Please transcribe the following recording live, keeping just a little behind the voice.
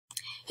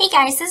Hey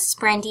guys, this is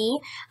Brandy.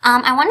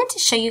 I wanted to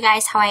show you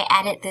guys how I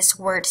added this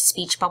word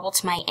speech bubble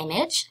to my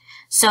image.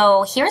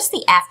 So here's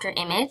the after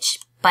image,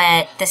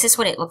 but this is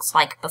what it looks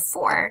like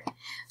before.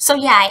 So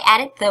yeah, I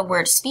added the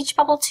word speech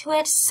bubble to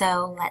it,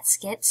 so let's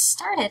get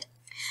started.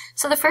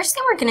 So the first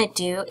thing we're going to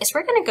do is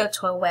we're going to go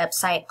to a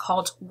website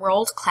called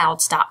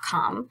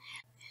worldclouds.com.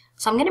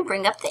 So I'm going to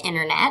bring up the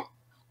internet,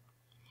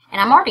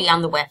 and I'm already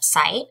on the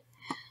website.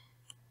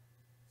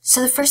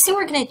 So the first thing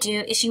we're going to do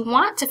is you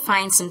want to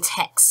find some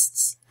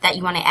texts that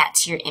you want to add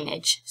to your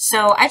image.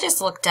 So I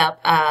just looked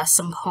up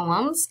some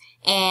poems,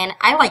 and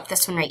I like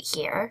this one right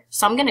here.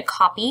 So I'm going to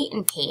copy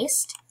and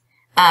paste.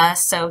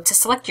 So to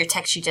select your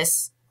text, you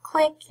just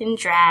click and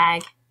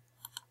drag,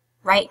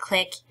 right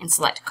click, and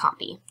select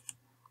copy.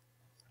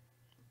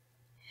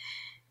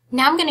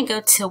 Now I'm going to go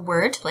to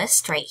word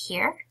list right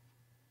here,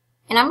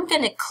 and I'm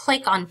going to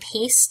click on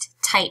paste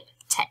type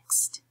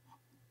text.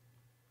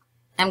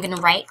 I'm going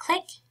to right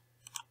click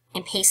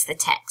and paste the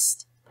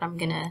text. But I'm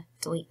going to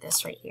delete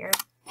this right here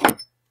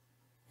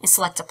and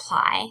select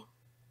apply.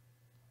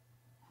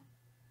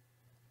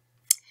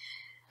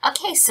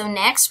 Okay, so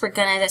next we're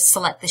going to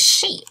select the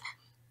shape.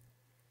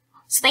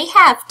 So they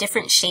have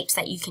different shapes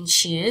that you can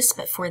choose,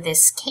 but for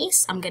this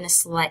case, I'm going to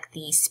select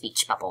the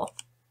speech bubble.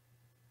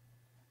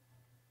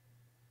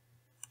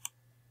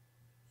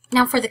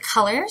 Now for the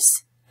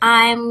colors,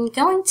 I'm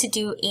going to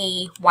do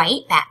a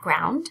white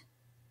background.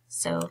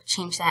 So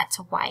change that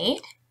to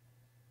white.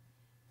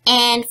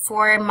 And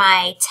for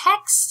my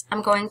text,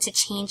 I'm going to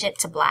change it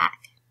to black.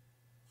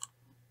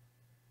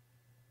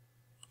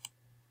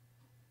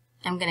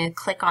 I'm going to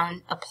click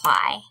on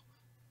apply.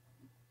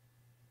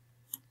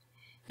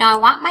 Now I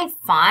want my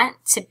font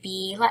to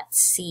be, let's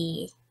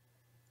see,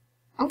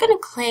 I'm going to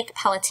click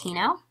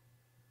Palatino.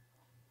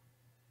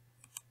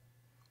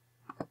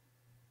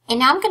 And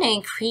now I'm going to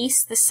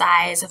increase the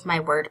size of my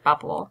word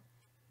bubble.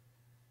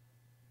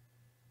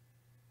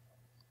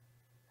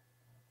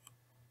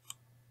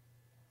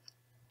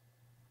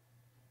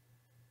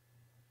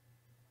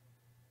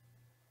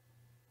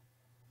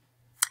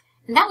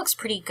 And that looks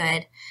pretty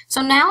good.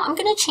 So now I'm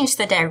going to change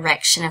the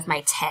direction of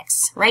my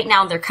text. Right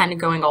now they're kind of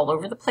going all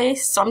over the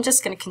place, so I'm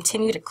just going to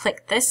continue to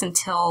click this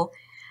until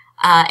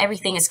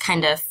everything is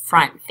kind of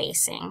front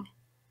facing.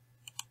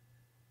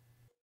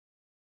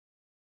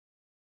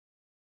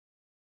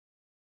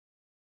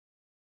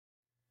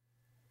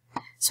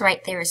 So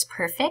right there is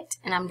perfect,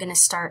 and I'm going to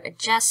start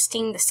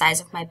adjusting the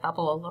size of my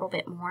bubble a little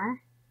bit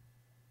more.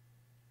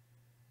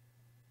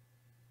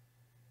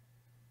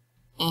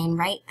 And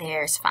right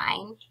there is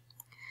fine.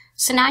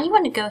 So now you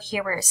want to go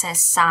here where it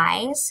says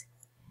size,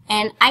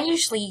 and I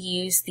usually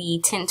use the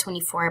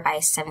 1024 by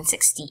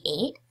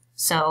 768,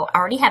 so I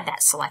already have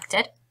that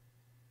selected.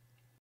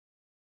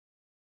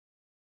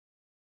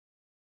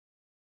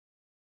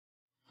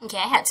 Okay,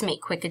 I had to make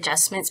quick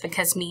adjustments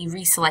because me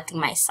reselecting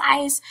my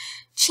size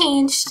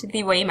changed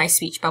the way my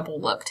speech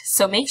bubble looked.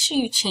 So make sure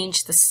you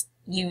change this,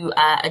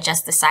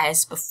 adjust the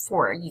size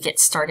before you get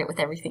started with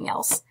everything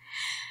else.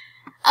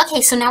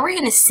 Okay, so now we're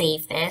going to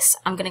save this.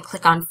 I'm going to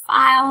click on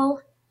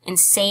File and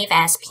Save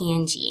as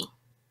PNG.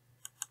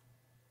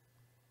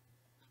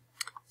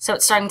 So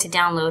it's starting to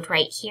download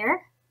right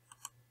here.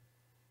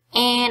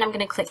 And I'm going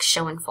to click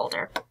Show in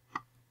Folder.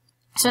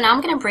 So now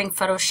I'm going to bring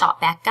Photoshop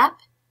back up.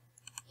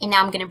 And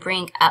now I'm going to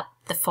bring up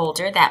the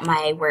folder that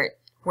my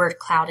word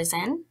cloud is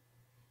in.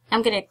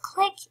 I'm going to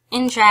click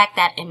and drag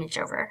that image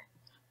over.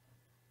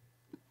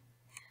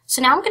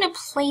 So now I'm going to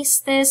place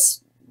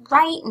this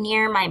right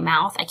near my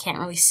mouth. I can't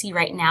really see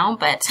right now,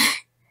 but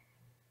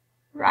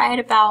right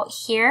about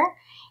here.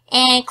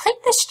 And click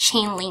this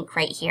chain link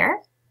right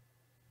here.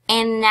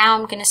 And now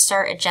I'm going to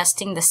start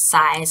adjusting the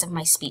size of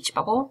my speech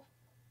bubble.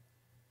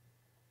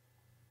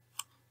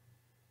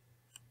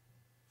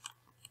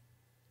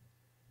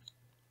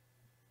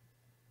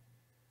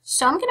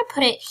 So I'm going to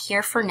put it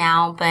here for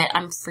now, but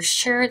I'm for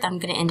sure that I'm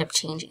going to end up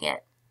changing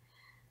it.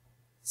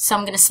 So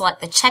I'm going to select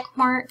the check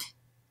mark.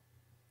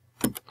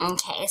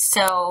 Okay,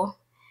 so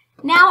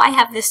now I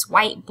have this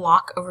white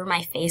block over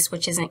my face,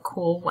 which isn't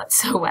cool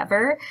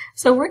whatsoever.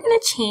 So we're going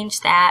to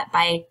change that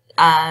by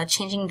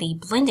changing the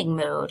blending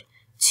mode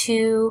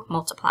to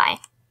multiply.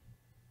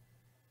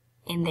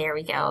 And there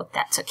we go.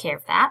 That took care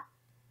of that.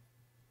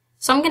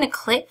 So I'm going to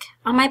click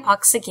on my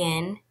box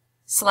again,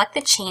 select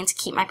the chain to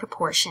keep my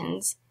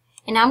proportions,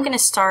 and now I'm going to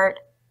start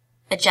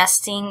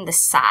adjusting the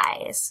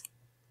size.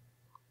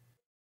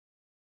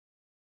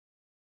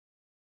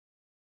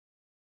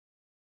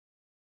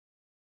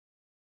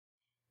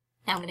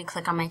 Now I'm going to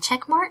click on my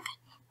check mark.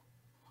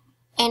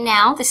 And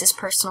now this is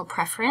personal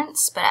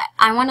preference, but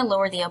I want to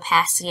lower the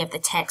opacity of the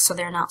text so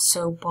they're not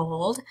so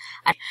bold.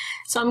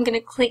 So I'm going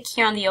to click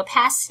here on the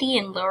opacity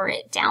and lower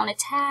it down a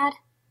tad.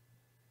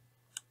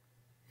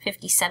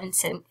 57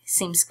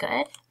 seems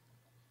good.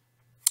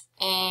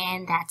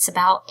 And that's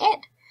about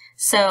it.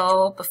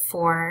 So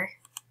before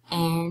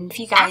and if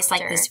you guys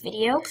like this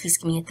video, please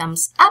give me a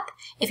thumbs up.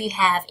 If you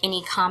have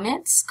any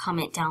comments,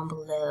 comment down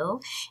below.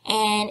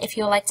 And if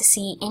you'd like to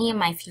see any of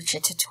my future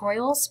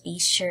tutorials, be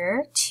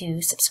sure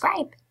to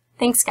subscribe.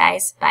 Thanks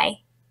guys.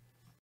 Bye.